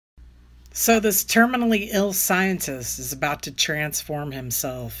So this terminally ill scientist is about to transform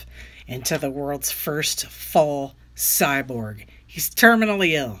himself into the world's first full cyborg. He's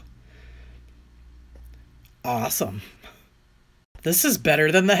terminally ill. Awesome. This is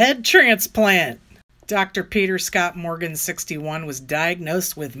better than the head transplant. Dr. Peter Scott Morgan, 61, was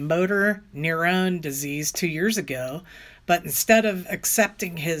diagnosed with motor neuron disease 2 years ago, but instead of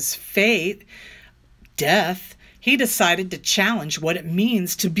accepting his fate, death, he decided to challenge what it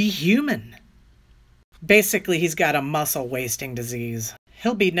means to be human. Basically, he's got a muscle wasting disease.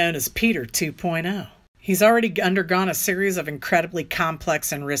 He'll be known as Peter 2.0. He's already undergone a series of incredibly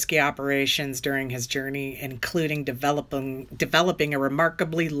complex and risky operations during his journey, including developing a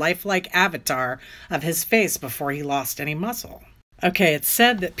remarkably lifelike avatar of his face before he lost any muscle. Okay, it's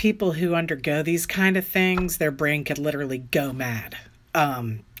said that people who undergo these kind of things, their brain could literally go mad.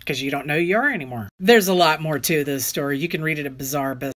 Because you don't know who you are anymore. There's a lot more to this story. You can read it at Bizarre